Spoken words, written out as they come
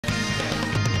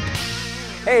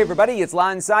Hey everybody, it's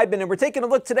Lon.TV, and we're taking a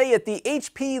look today at the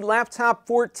HP Laptop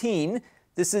 14.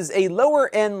 This is a lower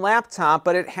end laptop,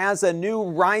 but it has a new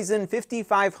Ryzen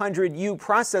 5500U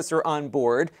processor on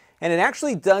board, and it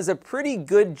actually does a pretty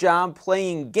good job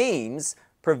playing games,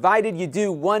 provided you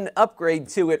do one upgrade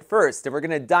to it first. And we're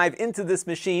going to dive into this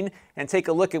machine and take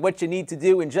a look at what you need to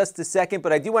do in just a second,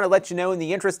 but I do want to let you know, in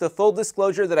the interest of full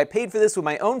disclosure, that I paid for this with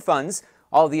my own funds.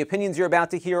 All the opinions you're about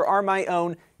to hear are my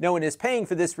own. No one is paying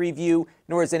for this review,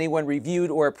 nor has anyone reviewed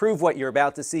or approved what you're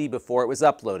about to see before it was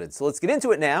uploaded. So let's get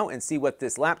into it now and see what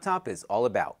this laptop is all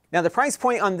about. Now, the price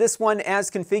point on this one,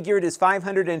 as configured, is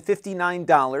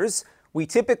 $559. We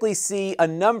typically see a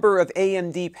number of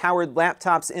AMD-powered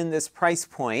laptops in this price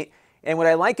point, and what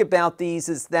I like about these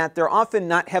is that they're often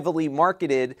not heavily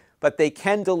marketed, but they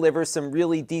can deliver some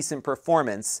really decent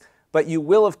performance. But you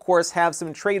will, of course, have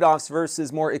some trade-offs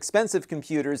versus more expensive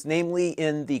computers, namely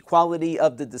in the quality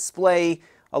of the display,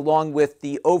 along with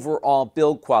the overall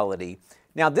build quality.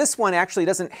 Now, this one actually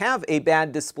doesn't have a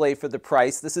bad display for the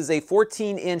price. This is a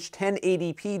 14-inch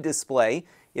 1080p display.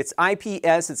 It's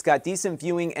IPS, it's got decent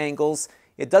viewing angles.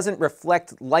 It doesn't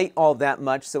reflect light all that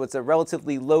much, so it's a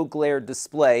relatively low glare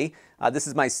display. This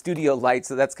is my studio light,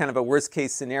 so that's kind of a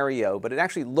worst-case scenario, but it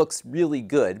actually looks really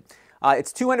good.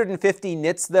 It's 250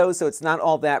 nits though, so it's not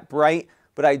all that bright,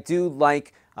 but I do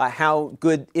like how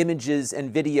good images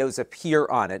and videos appear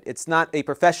on it. It's not a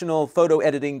professional photo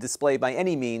editing display by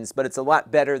any means, but it's a lot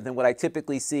better than what I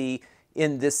typically see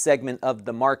in this segment of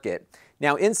the market.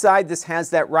 Now, inside, this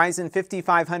has that Ryzen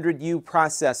 5500U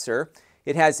processor.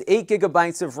 It has 8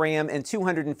 gigabytes of RAM and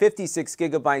 256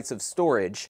 gigabytes of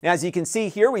storage. Now, as you can see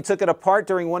here, we took it apart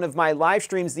during one of my live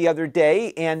streams the other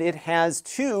day, and it has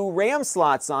 2 RAM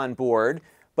slots on board,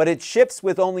 but it ships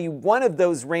with only one of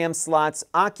those RAM slots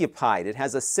occupied. It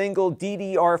has a single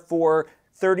DDR4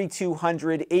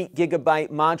 3200 8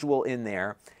 gigabyte module in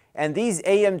there, and these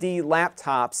AMD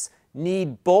laptops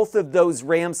need both of those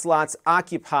RAM slots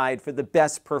occupied for the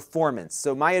best performance.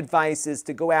 So my advice is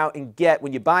to go out and get,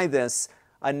 when you buy this,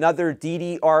 another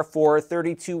DDR4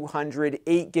 3200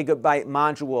 8 gigabyte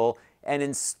module and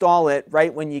install it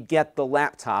right when you get the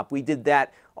laptop. We did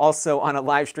that also on a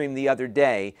live stream the other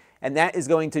day, and that is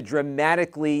going to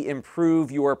dramatically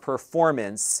improve your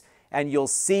performance, and you'll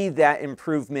see that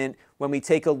improvement when we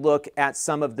take a look at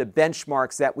some of the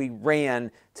benchmarks that we ran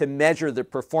to measure the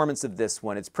performance of this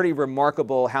one. It's pretty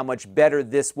remarkable how much better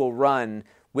this will run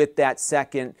with that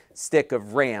second stick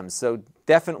of RAM. So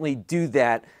definitely do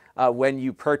that when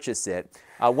you purchase it.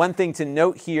 One thing to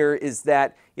note here is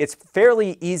that it's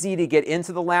fairly easy to get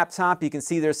into the laptop. You can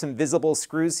see there's some visible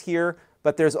screws here,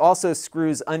 but there's also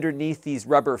screws underneath these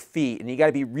rubber feet, and you got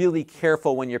to be really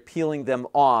careful when you're peeling them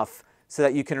off so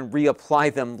that you can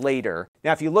reapply them later.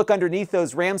 Now, if you look underneath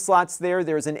those RAM slots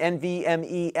there's an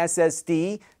NVMe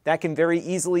SSD that can very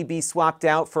easily be swapped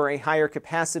out for a higher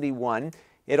capacity one.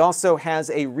 It also has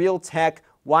a Realtek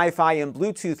Wi-Fi and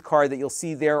Bluetooth card that you'll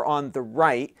see there on the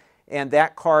right, and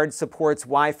that card supports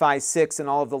Wi-Fi 6 and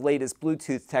all of the latest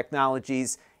Bluetooth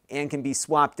technologies and can be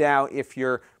swapped out if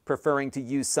you're preferring to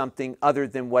use something other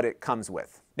than what it comes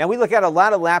with. Now, we look at a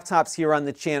lot of laptops here on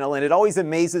the channel, and it always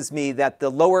amazes me that the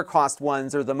lower cost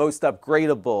ones are the most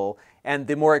upgradable and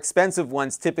the more expensive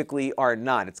ones typically are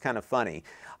not. It's kind of funny.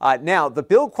 Now, the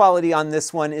build quality on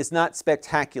this one is not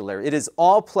spectacular. It is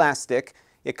all plastic.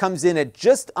 It comes in at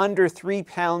just under 3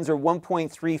 pounds or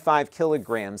 1.35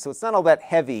 kilograms, so it's not all that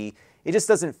heavy. It just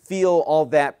doesn't feel all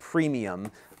that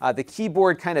premium. The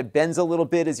keyboard kind of bends a little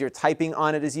bit as you're typing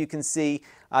on it, as you can see.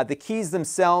 The keys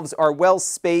themselves are well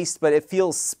spaced, but it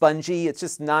feels spongy. It's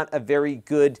just not a very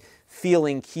good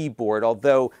feeling keyboard,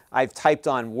 although I've typed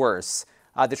on worse.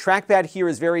 The trackpad here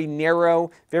is very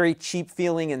narrow, very cheap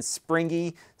feeling and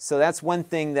springy, so that's one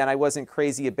thing that I wasn't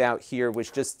crazy about here, was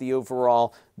just the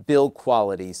overall build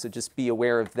quality, so just be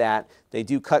aware of that. They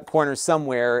do cut corners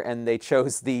somewhere, and they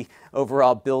chose the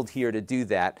overall build here to do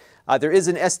that. There is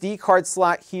an SD card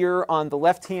slot here on the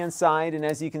left-hand side, and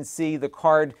as you can see, the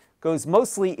card goes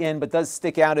mostly in but does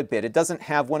stick out a bit. It doesn't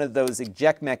have one of those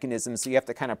eject mechanisms, so you have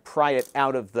to kind of pry it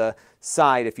out of the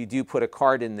side if you do put a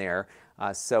card in there.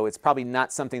 So it's probably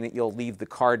not something that you'll leave the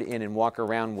card in and walk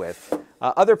around with.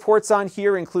 Other ports on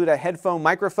here include a headphone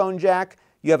microphone jack.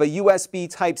 You have a USB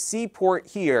Type-C port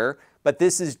here, but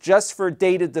this is just for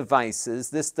data devices.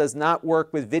 This does not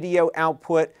work with video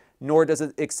output, nor does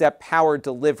it accept power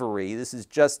delivery. This is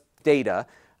just data.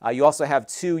 You also have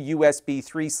 2 USB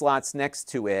 3 slots next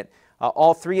to it.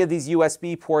 All 3 of these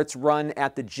USB ports run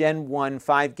at the Gen 1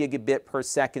 5 gigabit per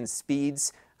second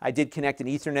speeds. I did connect an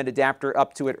Ethernet adapter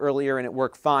up to it earlier and it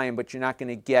worked fine, but you're not going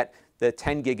to get the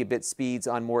 10 gigabit speeds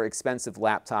on more expensive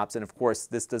laptops. And of course,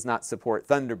 this does not support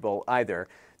Thunderbolt either.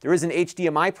 There is an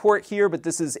HDMI port here, but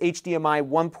this is HDMI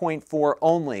 1.4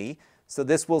 only. So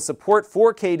this will support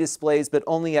 4K displays, but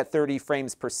only at 30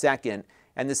 frames per second.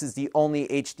 And this is the only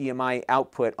HDMI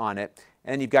output on it.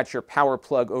 And you've got your power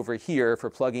plug over here for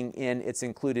plugging in its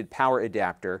included power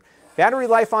adapter. Battery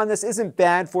life on this isn't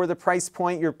bad for the price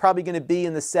point. You're probably going to be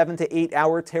in the 7 to 8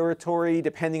 hour territory,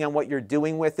 depending on what you're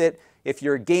doing with it. If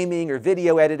you're gaming or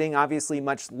video editing, obviously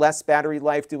much less battery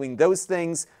life doing those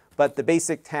things. But the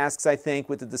basic tasks, I think,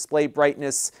 with the display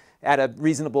brightness at a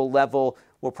reasonable level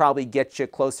will probably get you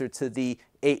closer to the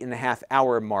 8.5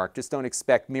 hour mark. Just don't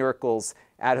expect miracles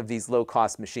out of these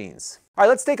low-cost machines. All right,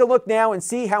 let's take a look now and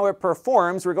see how it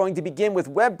performs. We're going to begin with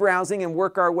web browsing and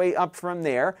work our way up from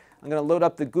there. I'm going to load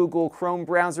up the Google Chrome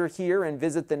browser here and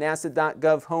visit the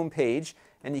nasa.gov homepage.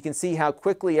 And you can see how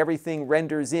quickly everything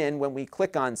renders in when we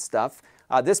click on stuff.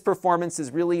 This performance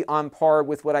is really on par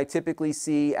with what I typically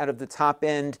see out of the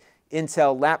top-end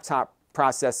Intel laptop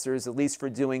processors, at least for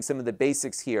doing some of the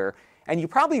basics here. And you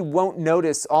probably won't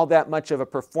notice all that much of a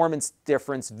performance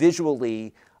difference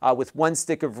visually with one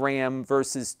stick of RAM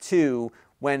versus two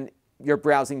when you're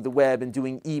browsing the web and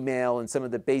doing email and some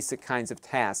of the basic kinds of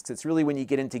tasks. It's really when you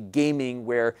get into gaming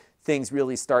where things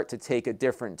really start to take a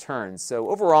different turn. So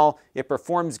overall, it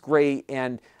performs great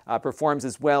and performs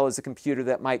as well as a computer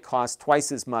that might cost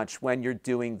twice as much when you're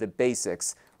doing the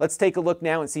basics. Let's take a look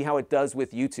now and see how it does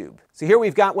with YouTube. So here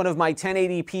we've got one of my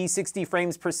 1080p 60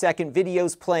 frames per second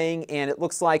videos playing, and it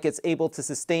looks like it's able to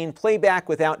sustain playback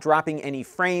without dropping any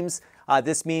frames.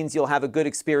 This means you'll have a good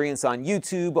experience on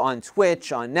YouTube, on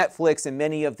Twitch, on Netflix, and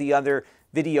many of the other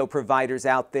video providers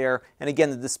out there. And again,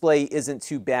 the display isn't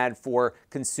too bad for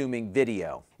consuming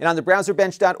video. And on the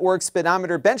browserbench.org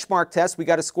speedometer benchmark test, we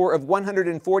got a score of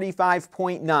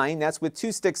 145.9. That's with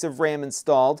 2 sticks of RAM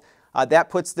installed. That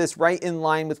puts this right in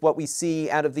line with what we see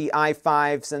out of the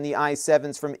i5s and the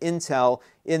i7s from Intel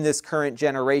in this current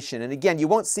generation. And again, you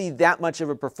won't see that much of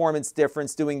a performance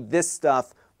difference doing this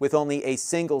stuff with only a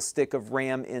single stick of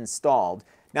RAM installed.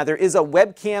 Now there is a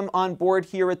webcam on board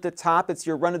here at the top. It's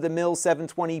your run-of-the-mill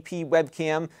 720p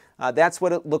webcam. That's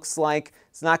what it looks like.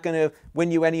 It's not going to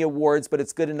win you any awards, but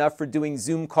it's good enough for doing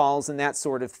Zoom calls and that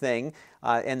sort of thing.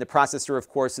 And the processor, of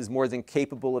course, is more than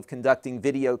capable of conducting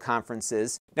video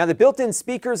conferences. Now the built-in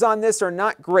speakers on this are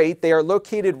not great. They are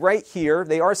located right here.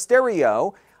 They are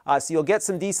stereo. So you'll get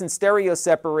some decent stereo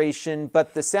separation,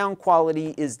 but the sound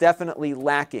quality is definitely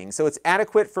lacking. So it's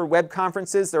adequate for web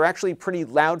conferences. They're actually pretty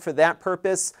loud for that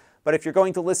purpose. But if you're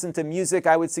going to listen to music,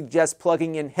 I would suggest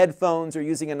plugging in headphones or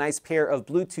using a nice pair of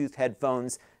Bluetooth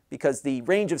headphones because the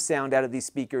range of sound out of these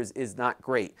speakers is not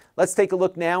great. Let's take a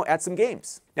look now at some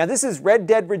games. Now this is Red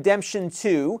Dead Redemption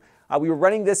 2. We were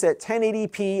running this at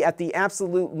 1080p at the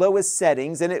absolute lowest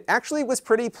settings, and it actually was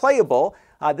pretty playable.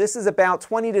 This is about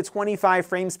 20 to 25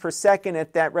 frames per second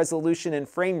at that resolution and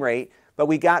frame rate, but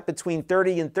we got between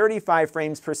 30 and 35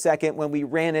 frames per second when we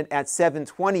ran it at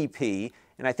 720p,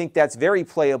 and I think that's very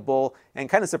playable and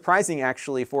kind of surprising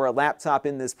actually for a laptop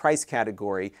in this price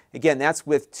category. Again, that's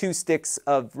with 2 sticks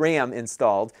of RAM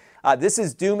installed. This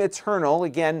is Doom Eternal,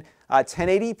 again,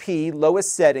 1080p,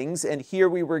 lowest settings, and here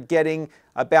we were getting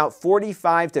about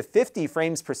 45 to 50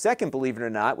 frames per second, believe it or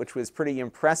not, which was pretty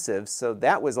impressive. So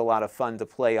that was a lot of fun to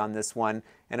play on this one.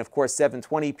 And of course,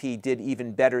 720p did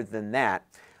even better than that.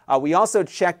 We also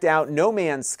checked out No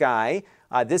Man's Sky.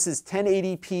 This is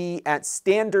 1080p at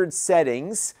standard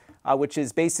settings, which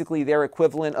is basically their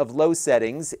equivalent of low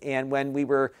settings. And when we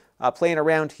were playing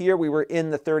around here, we were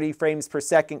in the 30 frames per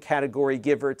second category,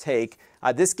 give or take.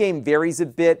 This game varies a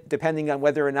bit depending on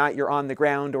whether or not you're on the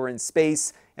ground or in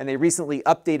space, and they recently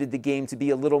updated the game to be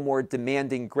a little more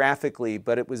demanding graphically,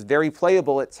 but it was very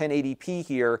playable at 1080p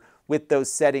here with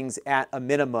those settings at a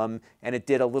minimum, and it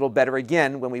did a little better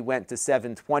again when we went to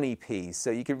 720p. So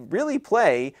you can really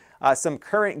play some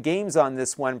current games on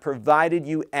this one, provided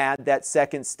you add that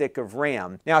second stick of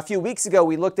RAM. Now, a few weeks ago,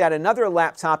 we looked at another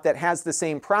laptop that has the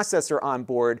same processor on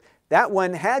board. That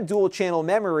one had dual channel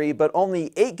memory, but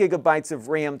only 8 gigabytes of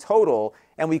RAM total,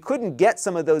 and we couldn't get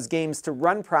some of those games to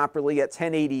run properly at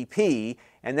 1080p,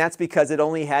 and that's because it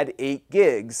only had 8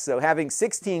 gigs. So having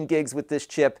 16 gigs with this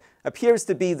chip appears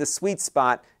to be the sweet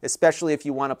spot, especially if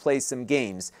you want to play some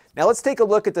games. Now let's take a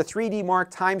look at the 3D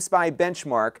Mark TimeSpy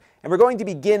benchmark, and we're going to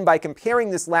begin by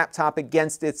comparing this laptop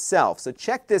against itself. So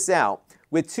check this out.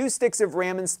 With 2 sticks of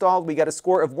RAM installed, we got a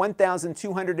score of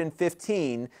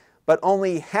 1,215, but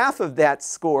only half of that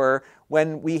score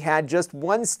when we had just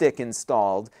 1 stick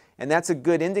installed. And that's a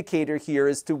good indicator here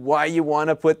as to why you want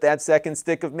to put that second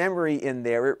stick of memory in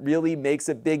there. It really makes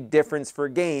a big difference for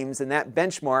games, and that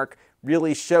benchmark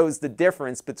really shows the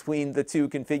difference between the two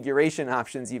configuration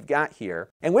options you've got here.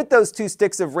 And with those 2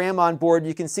 sticks of RAM on board,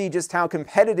 you can see just how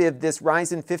competitive this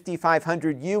Ryzen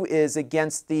 5500U is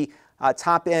against the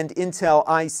top-end Intel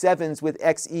i7s with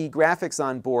Xe graphics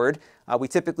on board. We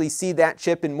typically see that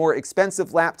chip in more expensive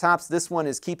laptops. This one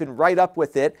is keeping right up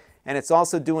with it, and it's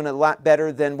also doing a lot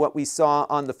better than what we saw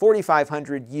on the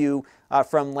 4500U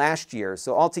from last year.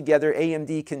 So altogether,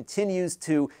 AMD continues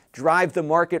to drive the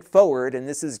market forward, and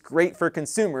this is great for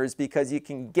consumers because you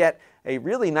can get a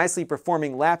really nicely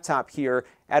performing laptop here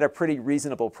at a pretty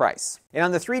reasonable price. And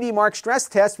on the 3D Mark stress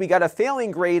test, we got a failing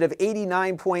grade of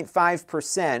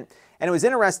 89.5%. And it was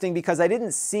interesting because I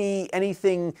didn't see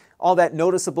anything all that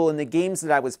noticeable in the games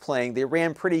that I was playing. They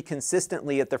ran pretty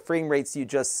consistently at the frame rates you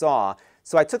just saw.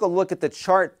 So I took a look at the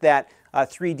chart that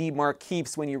 3D Mark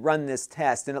keeps when you run this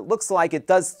test, and it looks like it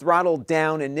does throttle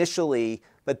down initially,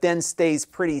 but then stays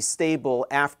pretty stable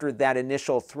after that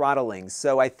initial throttling.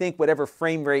 So I think whatever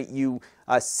frame rate you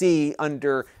see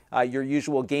under your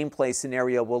usual gameplay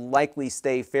scenario will likely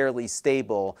stay fairly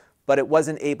stable, but it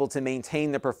wasn't able to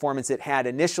maintain the performance it had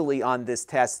initially on this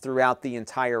test throughout the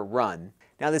entire run.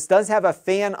 Now this does have a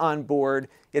fan on board.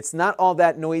 It's not all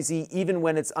that noisy even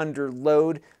when it's under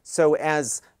load, so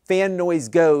as fan noise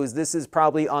goes, this is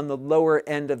probably on the lower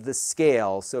end of the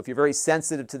scale. So if you're very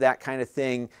sensitive to that kind of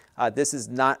thing, this is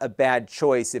not a bad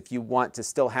choice if you want to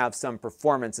still have some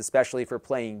performance, especially for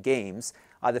playing games.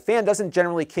 The fan doesn't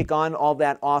generally kick on all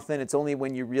that often. It's only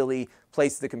when you really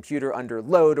place the computer under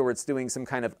load or it's doing some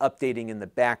kind of updating in the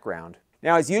background.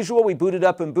 Now, as usual, we booted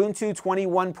up Ubuntu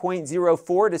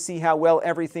 21.04 to see how well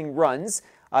everything runs.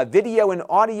 Video and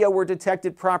audio were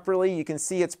detected properly. You can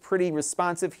see it's pretty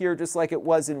responsive here, just like it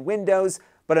was in Windows,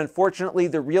 but unfortunately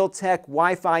the Realtek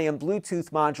Wi-Fi and Bluetooth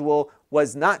module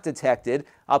was not detected.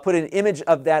 I'll put an image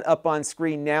of that up on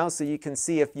screen now so you can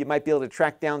see if you might be able to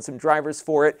track down some drivers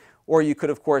for it, or you could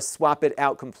of course swap it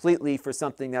out completely for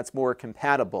something that's more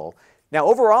compatible. Now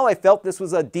overall, I felt this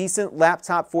was a decent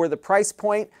laptop for the price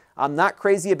point. I'm not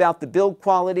crazy about the build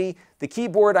quality. The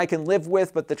keyboard I can live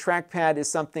with, but the trackpad is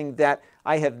something that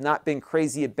I have not been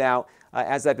crazy about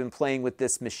as I've been playing with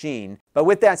this machine. But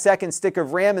with that second stick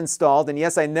of RAM installed, and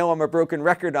yes, I know I'm a broken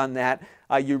record on that,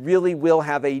 you really will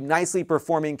have a nicely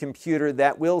performing computer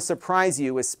that will surprise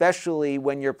you, especially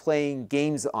when you're playing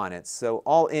games on it. So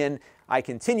all in, I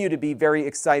continue to be very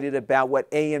excited about what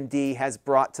AMD has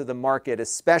brought to the market,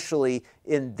 especially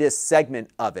in this segment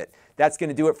of it. That's going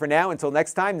to do it for now. Until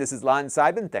next time, this is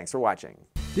Lon.TV. Thanks for watching.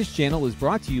 This channel is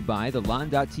brought to you by the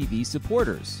Lon.TV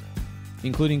supporters,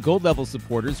 including gold level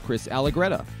supporters Chris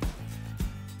Allegretta,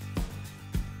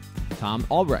 Tom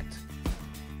Albrecht,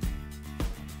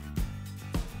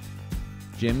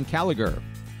 Jim Callagher,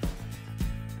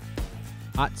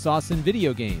 Hot Sauce and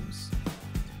Video Games,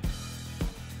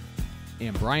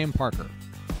 and Brian Parker.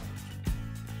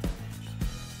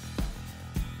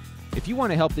 If you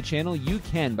want to help the channel, you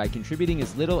can by contributing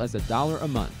as little as $1 a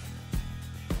month.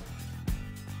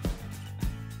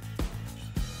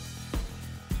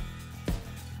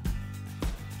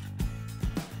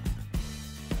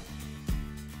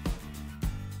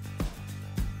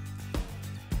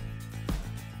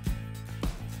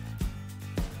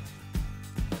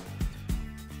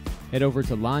 Head over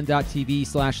to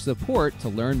lon.tv/support to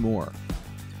learn more.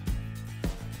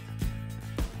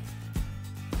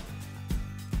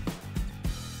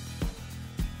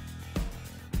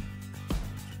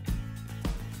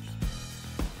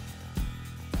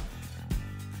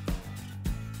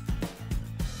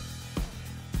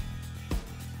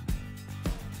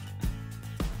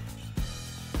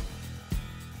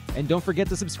 And don't forget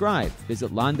to subscribe.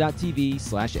 Visit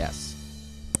lon.tv/s.